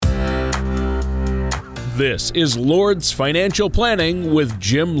This is Lord's Financial Planning with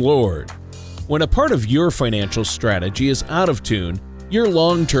Jim Lord. When a part of your financial strategy is out of tune, your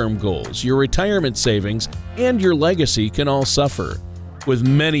long-term goals, your retirement savings, and your legacy can all suffer. With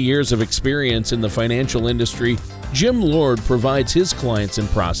many years of experience in the financial industry, Jim Lord provides his clients and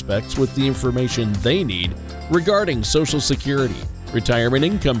prospects with the information they need regarding Social Security, retirement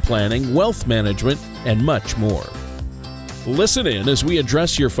income planning, wealth management, and much more. Listen in as we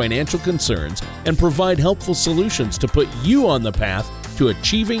address your financial concerns and provide helpful solutions to put you on the path to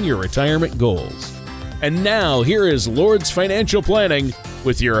achieving your retirement goals. And now, here is Lord's Financial Planning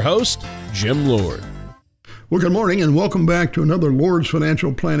with your host, Jim Lord. Well, good morning and welcome back to another Lord's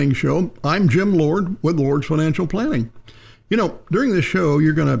Financial Planning show. I'm Jim Lord with Lord's Financial Planning. You know, during this show,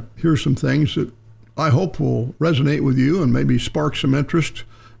 you're going to hear some things that I hope will resonate with you and maybe spark some interest.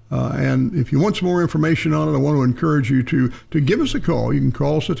 And if you want some more information on it, I want to encourage you to give us a call. You can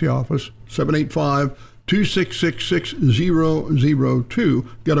call us at the office, 785-266-6002.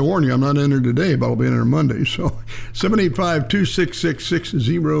 Got to warn you, I'm not in there today, but I'll be in there Monday. So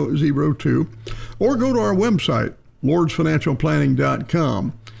 785-266-6002. Or go to our website,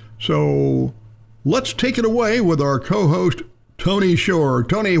 lordsfinancialplanning.com. So let's take it away with our co-host, Tony Shore.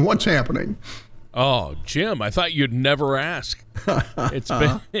 Tony, what's happening? Oh, Jim, I thought you'd never ask.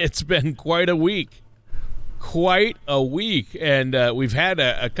 It's been quite a week. And we've had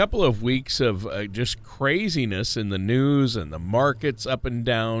a couple of weeks of just craziness in the news and the markets up and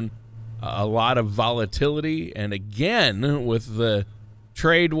down, a lot of volatility. And again, with the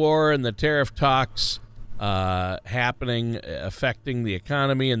trade war and the tariff talks happening, affecting the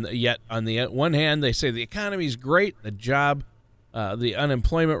economy. And yet, on the one hand, they say the economy's great, the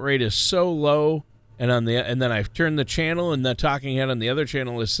unemployment rate is so low, and then I've turned the channel, and the talking head on the other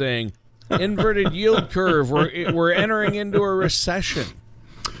channel is saying, inverted yield curve, we're entering into a recession.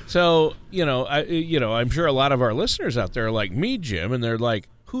 So I'm sure a lot of our listeners out there are like me, Jim, and they're like,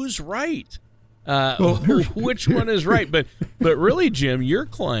 who's right? Which one is right? But really, Jim, your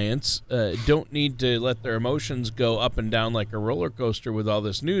clients don't need to let their emotions go up and down like a roller coaster with all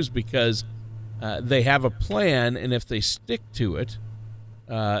this news, because they have a plan, and if they stick to it,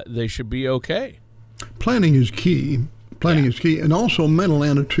 they should be okay. Planning is key. Planning is key, and also mental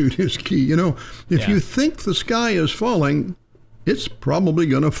attitude is key. You know, if you think the sky is falling, it's probably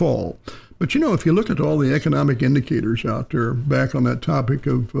going to fall. But, if you look at all the economic indicators out there, back on that topic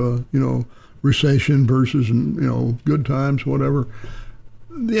of, recession versus, good times, whatever,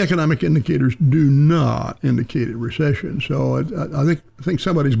 the economic indicators do not indicate a recession. So I think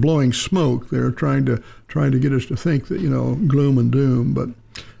somebody's blowing smoke. They're trying to get us to think that, gloom and doom. But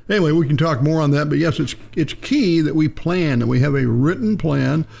anyway, we can talk more on that. But yes, it's key that we plan, and we have a written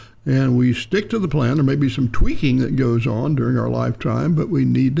plan, and we stick to the plan. There may be some tweaking that goes on during our lifetime, but we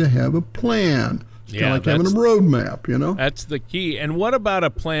need to have a plan. It's kind of like having a roadmap, That's the key. And what about a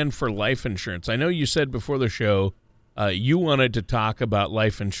plan for life insurance? I know you said before the show you wanted to talk about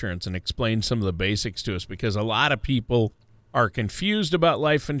life insurance and explain some of the basics to us, because a lot of people are confused about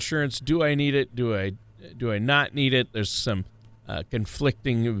life insurance. Do I need it? Do I not need it? There's some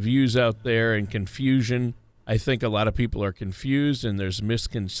conflicting views out there and confusion. I think a lot of people are confused, and there's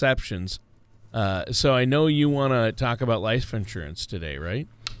misconceptions. So I know you want to talk about life insurance today, right?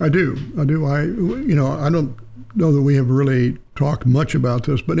 I do. I don't know that we have really talked much about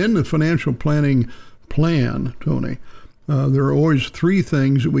this, but in the financial planning plan, Tony, there are always three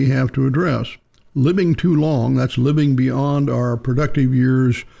things that we have to address. Living too long, that's living beyond our productive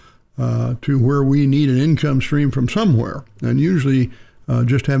years to where we need an income stream from somewhere. And usually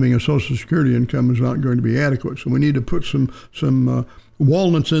just having a Social Security income is not going to be adequate. So we need to put some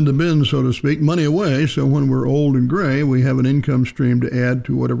walnuts in the bin, so to speak, money away, so when we're old and gray, we have an income stream to add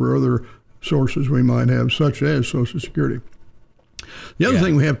to whatever other sources we might have, such as Social Security. The other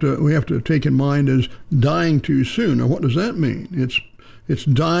thing we have to take in mind is dying too soon. Now, what does that mean? It's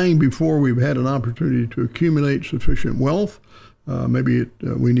dying before we've had an opportunity to accumulate sufficient wealth. Maybe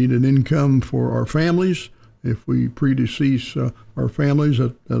we need an income for our families if we predecease our families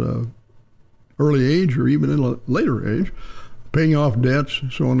at an early age or even in a later age, paying off debts,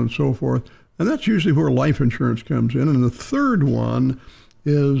 so on and so forth. And that's usually where life insurance comes in. And the third one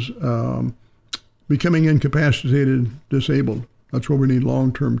is becoming incapacitated, disabled. That's where we need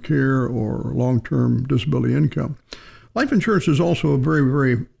long-term care or long-term disability income. Life insurance is also a very,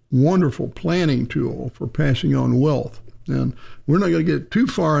 very wonderful planning tool for passing on wealth. And we're not going to get too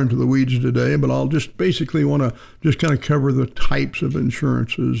far into the weeds today, but I'll just basically want to just kind of cover the types of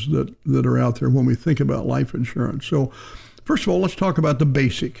insurances that are out there when we think about life insurance. So first of all, let's talk about the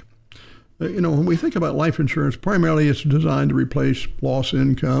basic. When we think about life insurance, primarily it's designed to replace lost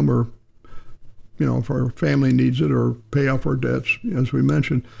income or if our family needs it, or pay off our debts, as we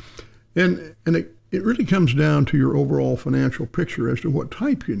mentioned. And it really comes down to your overall financial picture as to what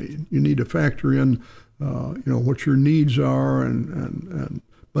type you need. You need to factor in, what your needs are,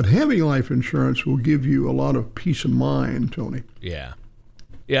 but having life insurance will give you a lot of peace of mind, Tony. Yeah.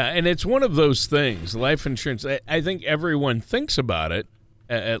 Yeah, and it's one of those things, life insurance. I think everyone thinks about it,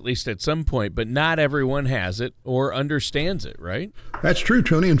 at least at some point, but not everyone has it or understands it, right? That's true,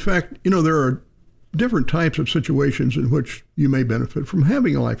 Tony. In fact, there are different types of situations in which you may benefit from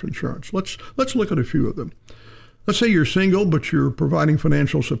having a life insurance. Let's look at a few of them. Let's say you're single, but you're providing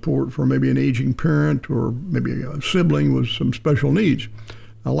financial support for maybe an aging parent or maybe a sibling with some special needs.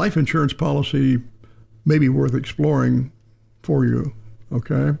 A life insurance policy may be worth exploring for you,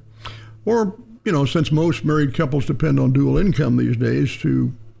 okay? Or, since most married couples depend on dual income these days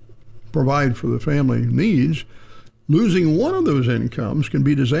to provide for the family needs, losing one of those incomes can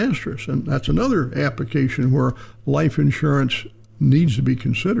be disastrous, and that's another application where life insurance needs to be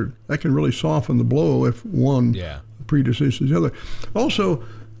considered. That can really soften the blow if one predeceases the other. Also,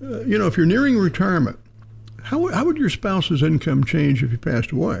 if you're nearing retirement, how would your spouse's income change if you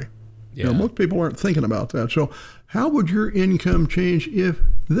passed away? Yeah. Most people aren't thinking about that. So how would your income change if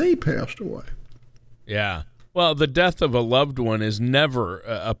they passed away? Yeah. Well, the death of a loved one is never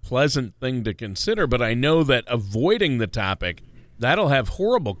a pleasant thing to consider, but I know that avoiding the topic, that'll have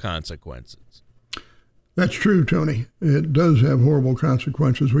horrible consequences. That's true, Tony. It does have horrible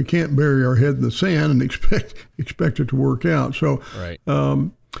consequences. We can't bury our head in the sand and expect it to work out. So, right.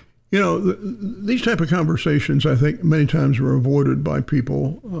 These type of conversations, I think, many times are avoided by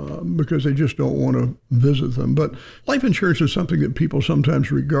people because they just don't want to visit them. But life insurance is something that people sometimes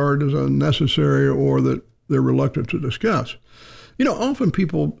regard as unnecessary or that they're reluctant to discuss. Often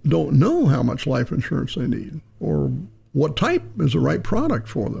people don't know how much life insurance they need or what type is the right product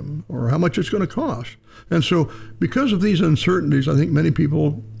for them or how much it's going to cost. And so because of these uncertainties, I think many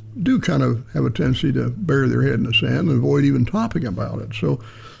people do kind of have a tendency to bury their head in the sand and avoid even talking about it. So,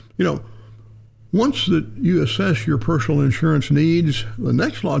 once that you assess your personal insurance needs, the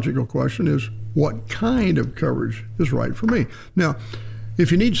next logical question is, what kind of coverage is right for me? Now,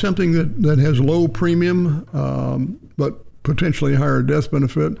 if you need something that has low premium, but potentially higher death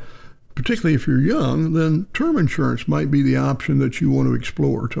benefit, particularly if you're young, then term insurance might be the option that you want to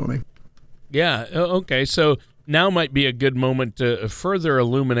explore, Tony. Yeah, okay. So now might be a good moment to further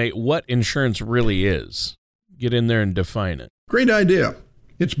illuminate what insurance really is. Get in there and define it. Great idea.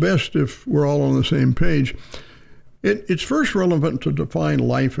 It's best if we're all on the same page. It's first relevant to define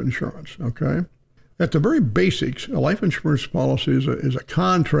life insurance, okay? At the very basics, a life insurance policy is a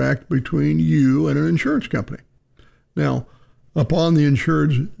contract between you and an insurance company. Now, upon the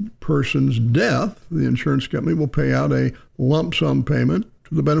insured person's death, the insurance company will pay out a lump sum payment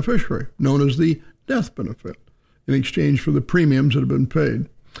to the beneficiary, known as the death benefit, in exchange for the premiums that have been paid.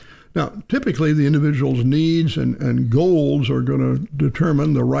 Now, typically, the individual's needs and goals are going to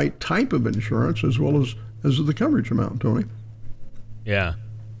determine the right type of insurance as well as the coverage amount, Tony. Yeah.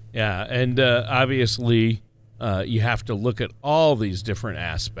 Yeah. And obviously, you have to look at all these different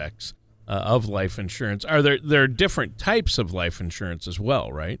aspects of life insurance. There are different types of life insurance as well,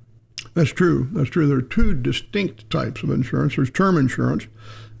 right? That's true. There are two distinct types of insurance. There's term insurance.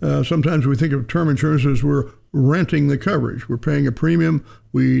 Sometimes we think of term insurance as we're renting the coverage. We're paying a premium.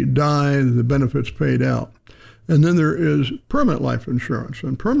 We die, the benefits paid out. And then there is permanent life insurance.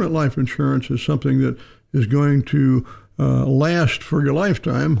 And permanent life insurance is something that is going to last for your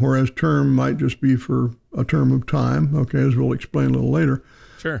lifetime, whereas term might just be for a term of time, okay, as we'll explain a little later.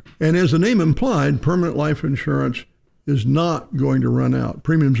 Sure. And as the name implied, permanent life insurance is not going to run out.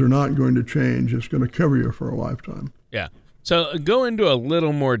 Premiums are not going to change. It's going to cover you for a lifetime. Yeah. So go into a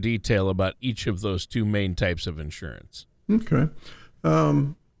little more detail about each of those two main types of insurance. Okay.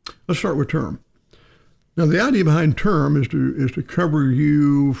 Let's start with term. Now, the idea behind term is to cover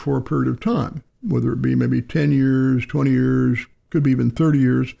you for a period of time, whether it be maybe 10 years, 20 years, could be even 30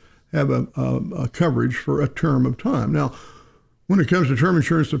 years, have a coverage for a term of time. Now, when it comes to term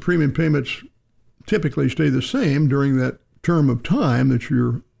insurance, the premium payments typically stay the same during that term of time that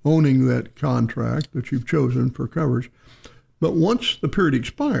you're owning that contract that you've chosen for coverage. But once the period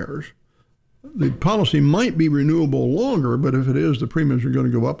expires, the policy might be renewable longer, but if it is, the premiums are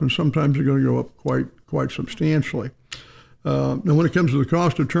going to go up, and sometimes they're going to go up quite substantially. Now, when it comes to the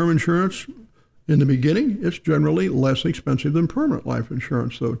cost of term insurance, in the beginning, it's generally less expensive than permanent life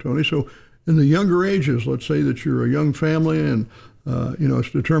insurance, though, Tony. So in the younger ages, let's say that you're a young family and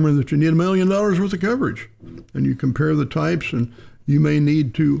it's determined that you need $1 million worth of coverage, and you compare the types, and you may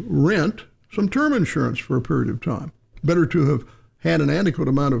need to rent some term insurance for a period of time. Better to have had an adequate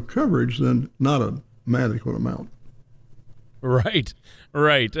amount of coverage than not an adequate amount. Right,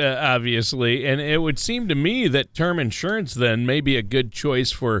 obviously. And it would seem to me that term insurance then may be a good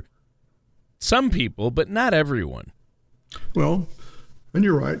choice for some people, but not everyone. Well, and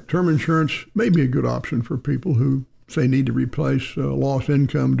you're right. Term insurance may be a good option for people who, say, need to replace lost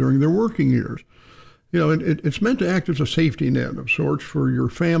income during their working years. You know, it's meant to act as a safety net of sorts for your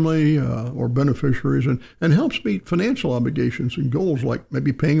family or beneficiaries and helps meet financial obligations and goals like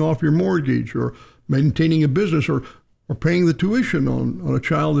maybe paying off your mortgage or maintaining a business or paying the tuition on a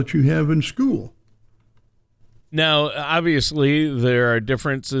child that you have in school. Now, obviously, there are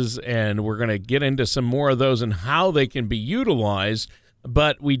differences, and we're going to get into some more of those and how they can be utilized,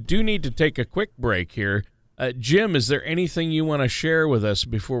 but we do need to take a quick break here. Jim, is there anything you want to share with us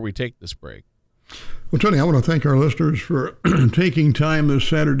before we take this break? Well, Tony, I want to thank our listeners for taking time this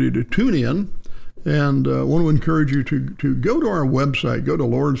Saturday to tune in, and want to encourage you to go to our website, go to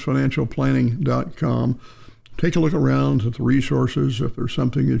lordsfinancialplanning.com. Take a look around at the resources. If there's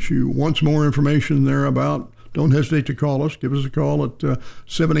something that you want some more information there about, don't hesitate to call us. Give us a call at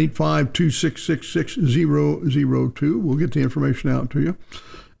 785-266-6002. We'll get the information out to you.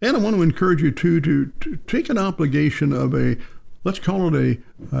 And I want to encourage you, too, to take an obligation of let's call it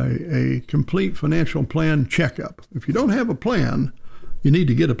a complete financial plan checkup. If you don't have a plan, you need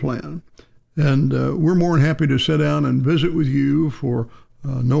to get a plan. And we're more than happy to sit down and visit with you for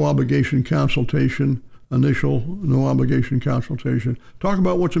no obligation consultation, initial no obligation consultation, talk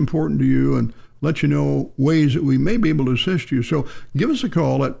about what's important to you and let you know ways that we may be able to assist you. So give us a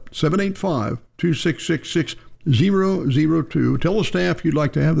call at 785-266-6002. Tell the staff you'd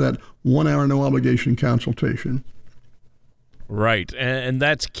like to have that 1 hour no obligation consultation. Right, and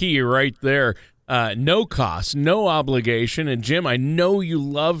that's key right there. No cost, no obligation. And Jim, I know you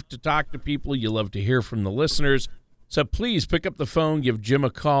love to talk to people. You love to hear from the listeners. So please pick up the phone, give Jim a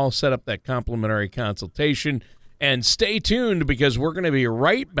call, set up that complimentary consultation, and stay tuned because we're going to be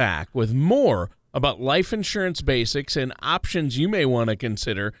right back with more about life insurance basics and options you may want to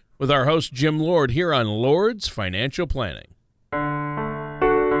consider with our host, Jim Lord, here on Lord's Financial Planning.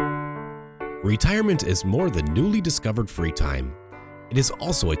 Retirement is more than newly discovered free time. It is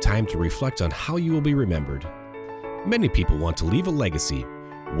also a time to reflect on how you will be remembered. Many people want to leave a legacy,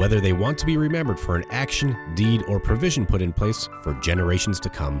 whether they want to be remembered for an action, deed, or provision put in place for generations to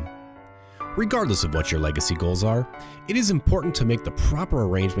come. Regardless of what your legacy goals are, it is important to make the proper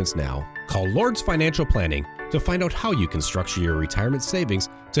arrangements now. Call Lord's Financial Planning to find out how you can structure your retirement savings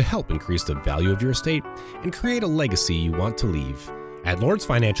to help increase the value of your estate and create a legacy you want to leave. At Lord's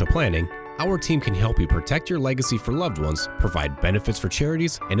Financial Planning, our team can help you protect your legacy for loved ones, provide benefits for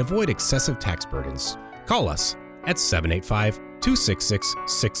charities, and avoid excessive tax burdens. Call us at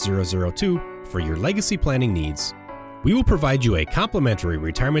 785-266-6002 for your legacy planning needs. We will provide you a complimentary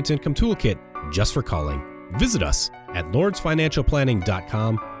retirement income toolkit just for calling. Visit us at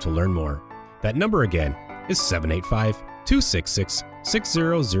lordsfinancialplanning.com to learn more. That number again is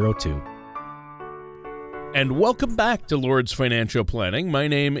 785-266-6002. And welcome back to Lord's Financial Planning. My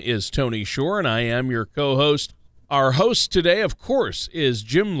name is Tony Shore, and I am your co-host. Our host today, of course, is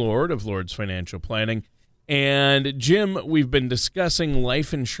Jim Lord of Lord's Financial Planning. And Jim, we've been discussing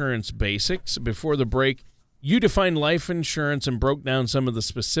life insurance basics. Before the break, you defined life insurance and broke down some of the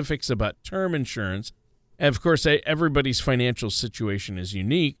specifics about term insurance. And of course, everybody's financial situation is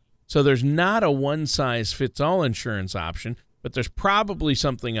unique, so there's not a one-size-fits-all insurance option, but there's probably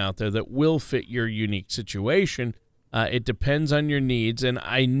something out there that will fit your unique situation. It depends on your needs, and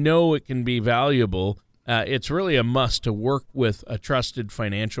I know it can be valuable. It's really a must to work with a trusted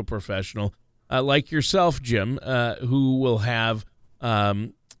financial professional like yourself, Jim, who will have a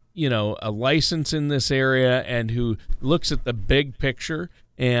license in this area and who looks at the big picture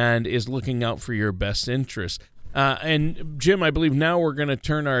and is looking out for your best interests. And Jim, I believe now we're going to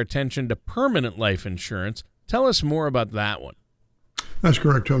turn our attention to permanent life insurance. Tell us more about that one. That's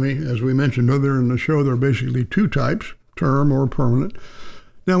correct, Tony. As we mentioned earlier in the show, there are basically two types, term or permanent.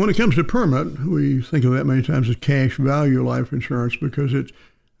 Now, when it comes to permanent, we think of that many times as cash value life insurance because it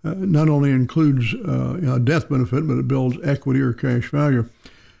not only includes a death benefit, but it builds equity or cash value.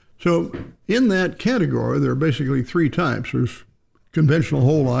 So in that category, there are basically three types. There's conventional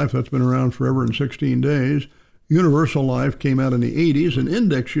whole life, that's been around forever in 16 days. Universal life came out in the 80s, and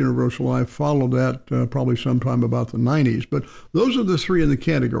index universal life followed that probably sometime about the 90s. But those are the three in the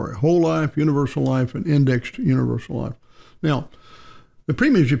category, whole life, universal life, and indexed universal life. Now, the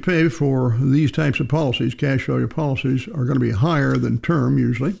premiums you pay for these types of policies, cash value policies, are going to be higher than term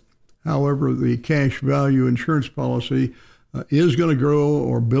usually. However, the cash value insurance policy is going to grow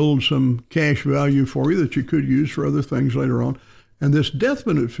or build some cash value for you that you could use for other things later on. And this death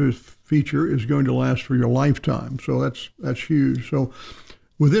benefit feature is going to last for your lifetime. So that's huge. So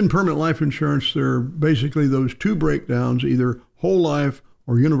within permanent life insurance, there are basically those two breakdowns, either whole life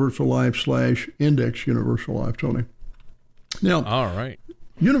or universal life / index universal life, Tony. Now, all right.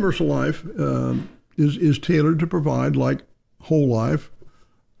 Universal life is tailored to provide, like whole life,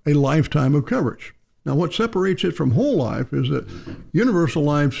 a lifetime of coverage. Now, what separates it from whole life is that universal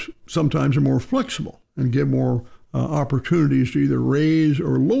lives sometimes are more flexible and give more opportunities to either raise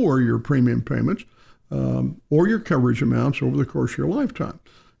or lower your premium payments or your coverage amounts over the course of your lifetime.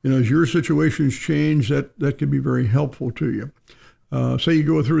 As your situations change, that can be very helpful to you. Say you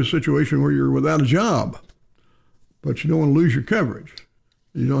go through a situation where you're without a job, but you don't want to lose your coverage.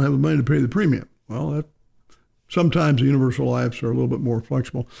 You don't have the money to pay the premium. Well, sometimes the universal lives are a little bit more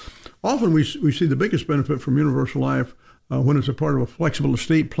flexible. Often we see the biggest benefit from universal life when it's a part of a flexible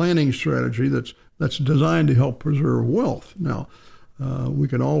estate planning strategy that's designed to help preserve wealth. Now, we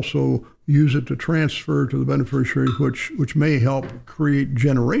can also use it to transfer to the beneficiary, which may help create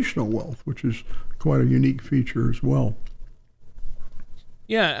generational wealth, which is quite a unique feature as well.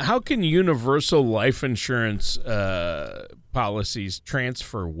 Yeah, how can universal life insurance policies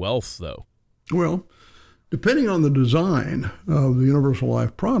transfer wealth, though? Well, depending on the design of the universal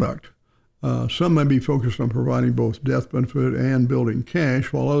life product, some may be focused on providing both death benefit and building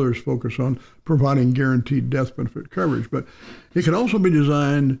cash, while others focus on providing guaranteed death benefit coverage. But it can also be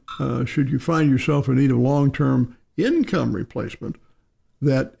designed, should you find yourself in need of long-term income replacement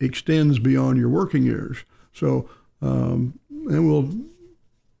that extends beyond your working years. So, and we'll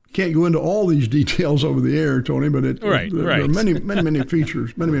can't go into all these details over the air, Tony, but there are many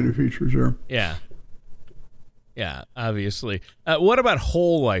features there. Yeah, obviously. What about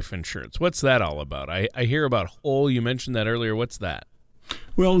whole life insurance? What's that all about? I hear about whole. You mentioned that earlier. What's that?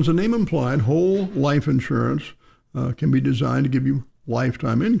 Well, as the name implied, whole life insurance can be designed to give you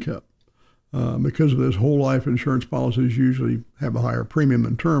lifetime income. Because of this, whole life insurance policies usually have a higher premium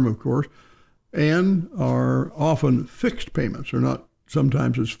than term, of course, and are often fixed payments. They're not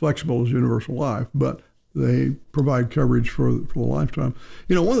sometimes as flexible as universal life, but they provide coverage for the lifetime.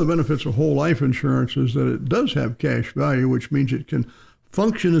 One of the benefits of whole life insurance is that it does have cash value, which means it can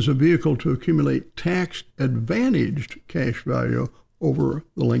function as a vehicle to accumulate tax-advantaged cash value over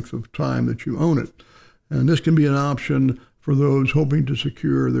the length of time that you own it. And this can be an option for those hoping to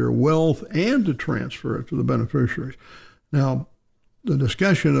secure their wealth and to transfer it to the beneficiaries. Now, the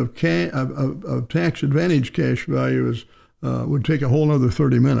discussion of tax-advantaged cash value would take a whole other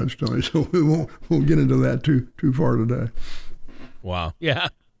 30 minutes, Tony, so we won't get into that too far today. Wow. Yeah.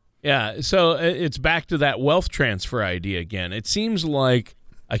 So it's back to that wealth transfer idea again. It seems like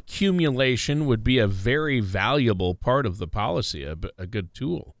accumulation would be a very valuable part of the policy, a good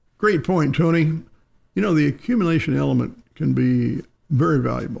tool. Great point, Tony. The accumulation element can be very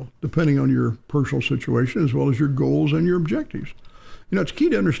valuable depending on your personal situation as well as your goals and your objectives. It's key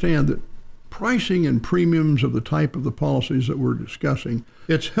to understand that pricing and premiums of the type of the policies that we're discussing,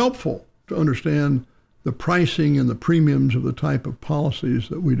 it's helpful to understand the pricing and the premiums of the type of policies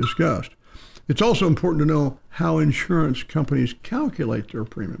that we discussed. It's also important to know how insurance companies calculate their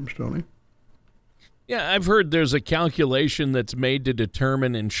premiums, Tony. Yeah, I've heard there's a calculation that's made to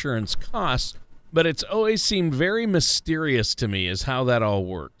determine insurance costs, but it's always seemed very mysterious to me as how that all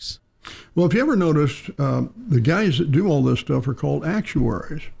works. Well, if you ever noticed, the guys that do all this stuff are called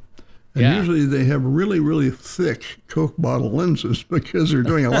actuaries. And usually they have really, really thick Coke bottle lenses because they're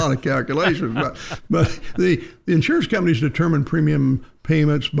doing a lot of calculations. But the insurance companies determine premium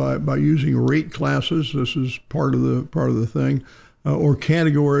payments by using rate classes. This is part of the thing, or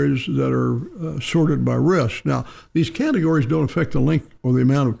categories that are sorted by risk. Now, these categories don't affect the length or the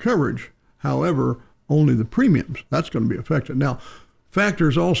amount of coverage. However, only the premiums. That's going to be affected. Now,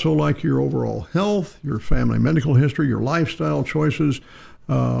 factors also like your overall health, your family medical history, your lifestyle choices.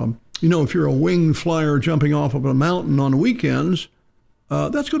 If you're a winged flyer jumping off of a mountain on the weekends,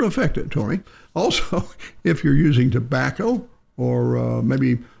 that's going to affect it, Tony. Also, if you're using tobacco or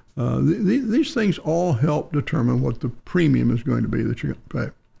maybe these things all help determine what the premium is going to be that you're going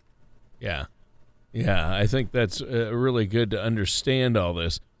to pay. Yeah, I think that's really good to understand all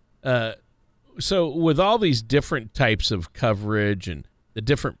this. So with all these different types of coverage and the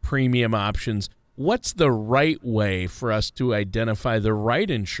different premium options, what's the right way for us to identify the right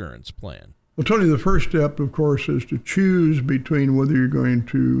insurance plan? Well, Tony, the first step, of course, is to choose between whether you're going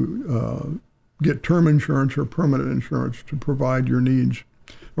to get term insurance or permanent insurance to provide your needs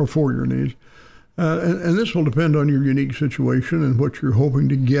or for your needs. And this will depend on your unique situation and what you're hoping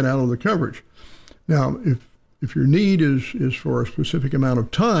to get out of the coverage. Now, if your need is for a specific amount of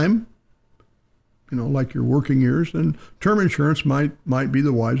time, like your working years, then term insurance might be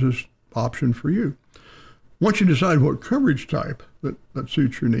the wisest option for you. Once you decide what coverage type that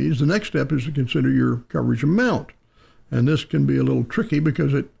suits your needs, the next step is to consider your coverage amount. And this can be a little tricky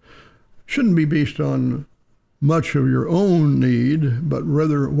because it shouldn't be based on much of your own need, but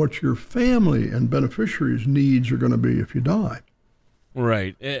rather what your family and beneficiaries' needs are going to be if you die.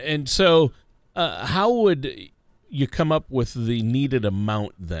 Right. And so how would you come up with the needed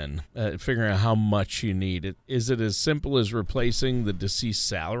amount then, figuring out how much you need? Is it as simple as replacing the deceased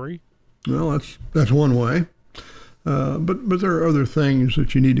salary? Well, that's one way. But there are other things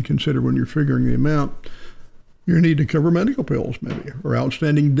that you need to consider when you're figuring the amount. You need to cover medical bills, maybe, or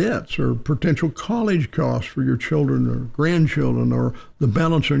outstanding debts, or potential college costs for your children or grandchildren, or the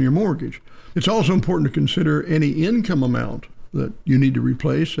balance on your mortgage. It's also important to consider any income amount that you need to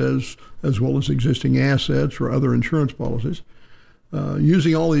replace, as well as existing assets or other insurance policies.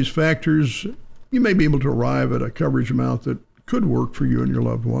 Using all these factors, you may be able to arrive at a coverage amount that could work for you and your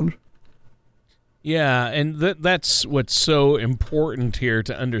loved ones. Yeah, and that's what's so important here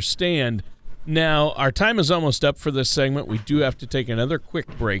to understand. Now, our time is almost up for this segment. We do have to take another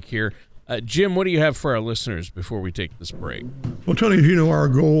quick break here. Jim, what do you have for our listeners before we take this break? Well, Tony, as you know, our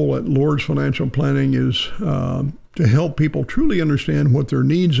goal at Lord's Financial Planning is to help people truly understand what their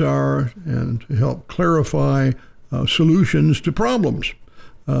needs are and to help clarify solutions to problems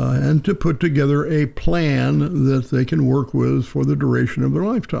and to put together a plan that they can work with for the duration of their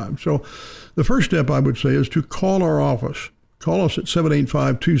lifetime. So the first step, I would say, is to call our office. Call us at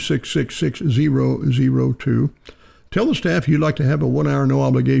 785-266-6002. Tell the staff you'd like to have a 1-hour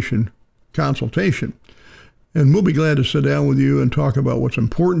no-obligation consultation. And we'll be glad to sit down with you and talk about what's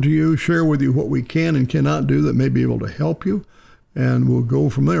important to you, share with you what we can and cannot do that may be able to help you, and we'll go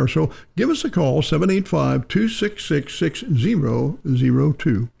from there. So give us a call,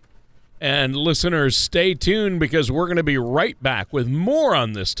 785-266-6002. And listeners, stay tuned because we're going to be right back with more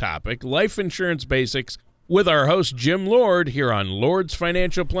on this topic, life insurance basics, with our host, Jim Lord, here on Lord's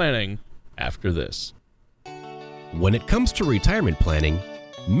Financial Planning after this. When it comes to retirement planning,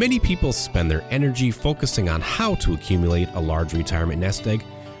 many people spend their energy focusing on how to accumulate a large retirement nest egg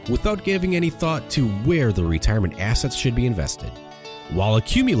without giving any thought to where the retirement assets should be invested. While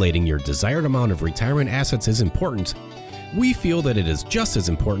accumulating your desired amount of retirement assets is important, we feel that it is just as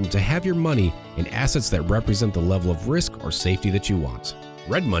important to have your money in assets that represent the level of risk or safety that you want.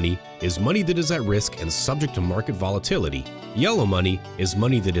 Red money is money that is at risk and subject to market volatility. Yellow money is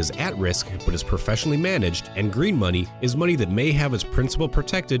money that is at risk but is professionally managed, and green money is money that may have its principal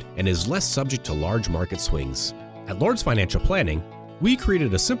protected and is less subject to large market swings. At Lord's Financial Planning, we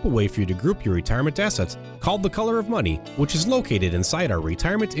created a simple way for you to group your retirement assets called the Color of Money, which is located inside our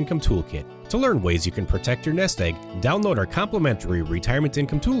Retirement Income Toolkit. To learn ways you can protect your nest egg, download our complimentary Retirement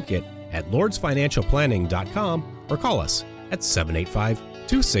Income Toolkit at lordsfinancialplanning.com or call us at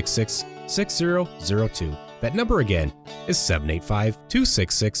 785-266-6002. That number again is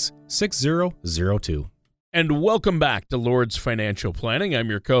 785-266-6002. And welcome back to Lord's Financial Planning.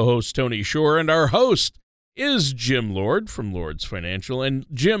 I'm your co-host, Tony Shore, and our host is Jim Lord from Lord's Financial. And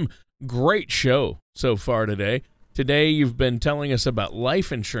Jim, great show so far today. Today you've been telling us about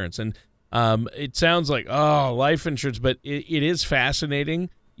life insurance, and it sounds like, life insurance, but it is fascinating.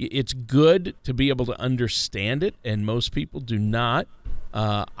 It's good to be able to understand it, and most people do not.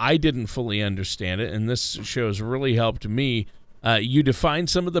 I didn't fully understand it, and this show has really helped me. You defined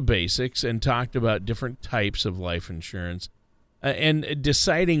some of the basics and talked about different types of life insurance and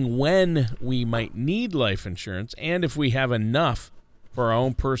deciding when we might need life insurance and if we have enough for our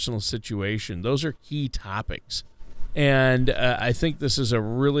own personal situation. Those are key topics. And I think this is a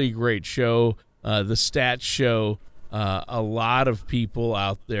really great show. The stats show a lot of people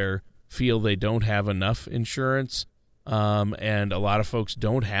out there feel they don't have enough insurance, and a lot of folks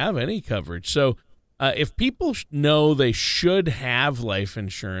don't have any coverage. So if people know they should have life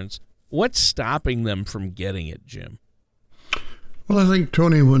insurance, what's stopping them from getting it, Jim? Well, I think,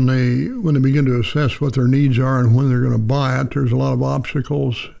 Tony, when they begin to assess what their needs are and when they're going to buy it, there's a lot of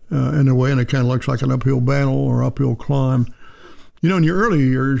obstacles in the way, and it kind of looks like an uphill battle or uphill climb. You know, in your early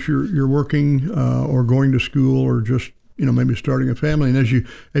years, you're working or going to school or just, maybe starting a family, and as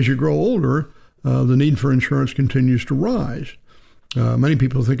you grow older, the need for insurance continues to rise. Many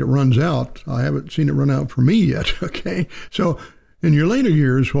people think it runs out. I haven't seen it run out for me yet, okay? So in your later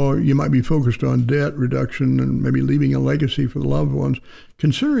years, while you might be focused on debt reduction and maybe leaving a legacy for the loved ones,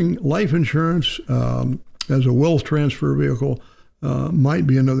 considering life insurance as a wealth transfer vehicle might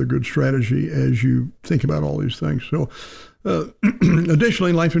be another good strategy as you think about all these things. So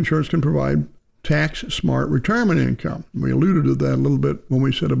additionally, life insurance can provide tax-smart retirement income. We alluded to that a little bit when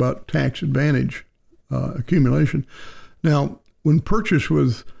we said about tax advantage accumulation. Now, when purchased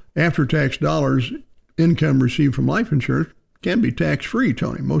with after-tax dollars, income received from life insurance can be tax-free,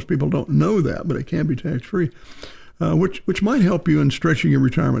 Tony. Most people don't know that, but it can be tax-free, which might help you in stretching your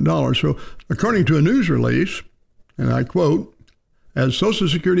retirement dollars. So according to a news release, and I quote, as Social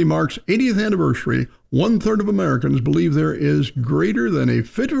Security marks 80th anniversary, 1/3 of Americans believe there is greater than a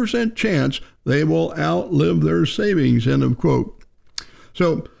 50% chance they will outlive their savings, end of quote.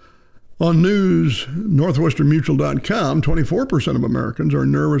 So on news, NorthwesternMutual.com, 24% of Americans are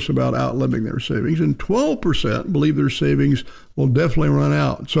nervous about outliving their savings, and 12% believe their savings will definitely run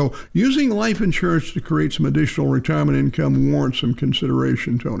out. So using life insurance to create some additional retirement income warrants some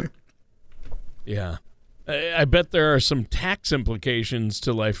consideration, Tony. Yeah. I bet there are some tax implications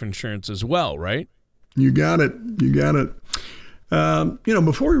to life insurance as well, right? You got it.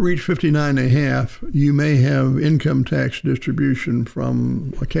 Before you reach 59 and a half, you may have income tax distribution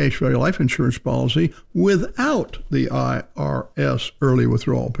from a cash value life insurance policy without the IRS early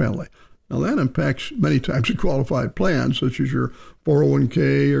withdrawal penalty. Now that impacts many types of qualified plans, such as your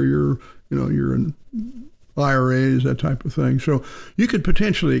 401k or your IRAs, that type of thing. So you could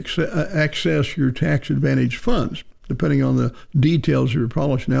potentially access your tax advantage funds, depending on the details of your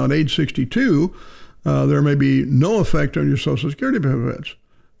policy. Now, at age 62, there may be no effect on your Social Security benefits.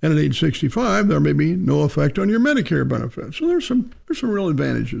 And at age 65, there may be no effect on your Medicare benefits. So there's some real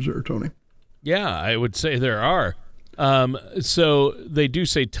advantages there, Tony. Yeah, I would say there are. So they do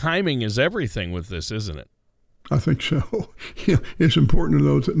say timing is everything with this, isn't it? I think so. It's important to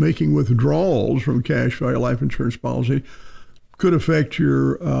note that making withdrawals from cash value life insurance policy could affect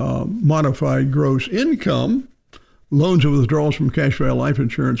your modified gross income. Loans and withdrawals from cash value life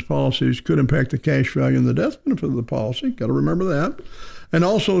insurance policies could impact the cash value and the death benefit of the policy. Got to remember that. And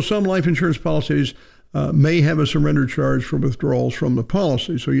also, some life insurance policies may have a surrender charge for withdrawals from the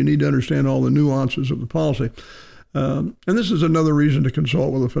policy. So you need to understand all the nuances of the policy. And this is another reason to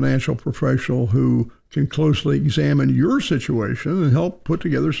consult with a financial professional who can closely examine your situation and help put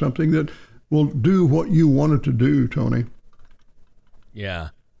together something that will do what you want it to do, Tony. Yeah,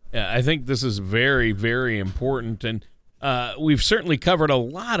 I think this is very, very important. And we've certainly covered a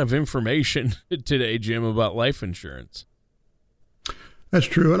lot of information today, Jim, about life insurance. That's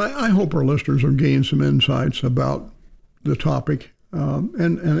true. And I hope our listeners are gaining some insights about the topic.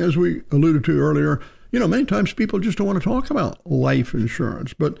 And as we alluded to earlier, many times people just don't want to talk about life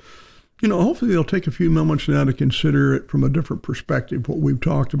insurance. But, hopefully they'll take a few moments now to consider it from a different perspective, what we've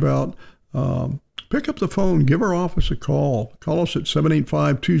talked about. Pick up the phone, give our office a call. Call us at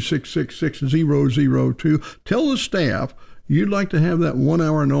 785-266-6002. Tell the staff you'd like to have that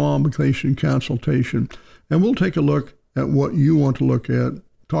 1-hour no-obligation consultation, and we'll take a look at what you want to look at,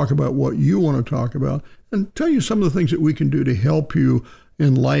 talk about what you want to talk about, and tell you some of the things that we can do to help you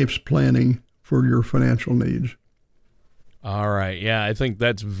in life's planning for your financial needs. All right. Yeah, I think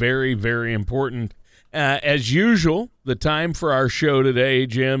that's very, very important. As usual, the time for our show today,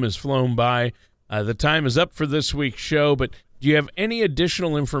 Jim, has flown by. The time is up for this week's show, but do you have any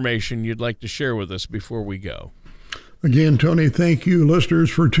additional information you'd like to share with us before we go? Again, Tony, thank you, listeners,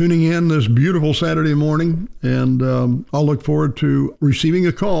 for tuning in this beautiful Saturday morning, and I'll look forward to receiving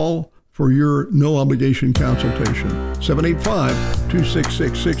a call for your no-obligation consultation,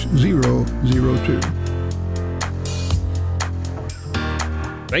 785-266-6002.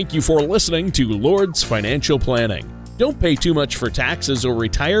 Thank you for listening to Lord's Financial Planning. Don't pay too much for taxes or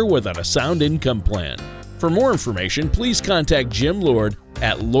retire without a sound income plan. For more information, please contact Jim Lord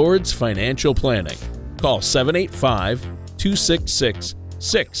at Lord's Financial Planning. Call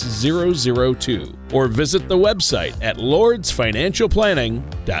 785-266-6002 or visit the website at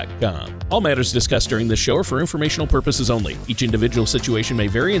lordsfinancialplanning.com. All matters discussed during this show are for informational purposes only. Each individual situation may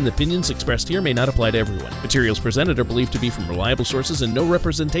vary, and the opinions expressed here may not apply to everyone. Materials presented are believed to be from reliable sources, and no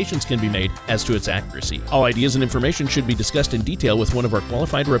representations can be made as to its accuracy. All ideas and information should be discussed in detail with one of our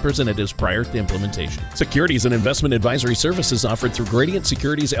qualified representatives prior to implementation. Securities and investment advisory services offered through Gradient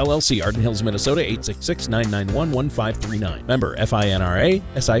Securities, LLC, Arden Hills, Minnesota, 866-991-1539. Member FINRA,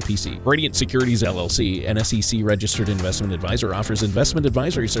 SIPC. Gradient Securities, LLC, an SEC-registered investment advisor, offers investment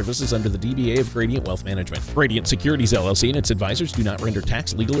advisory services under the DBA of Gradient Wealth Management. Gradient Securities, LLC, and its advisors do not render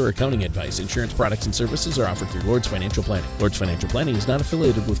tax, legal, or accounting advice. Insurance products and services are offered through Lord's Financial Planning. Lord's Financial Planning is not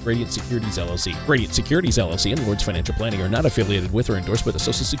affiliated with Gradient Securities, LLC. Gradient Securities, LLC, and Lord's Financial Planning are not affiliated with or endorsed by the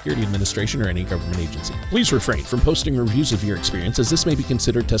Social Security Administration or any government agency. Please refrain from posting reviews of your experience, as this may be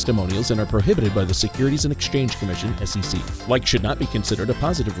considered testimonials and are prohibited by the Securities and Exchange Commission, SEC. Like should not be considered a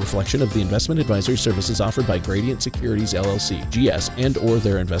positive reflection of the investment advisory services offered by Gradient Securities, LLC, GS, and or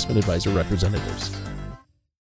their investment advisor representatives.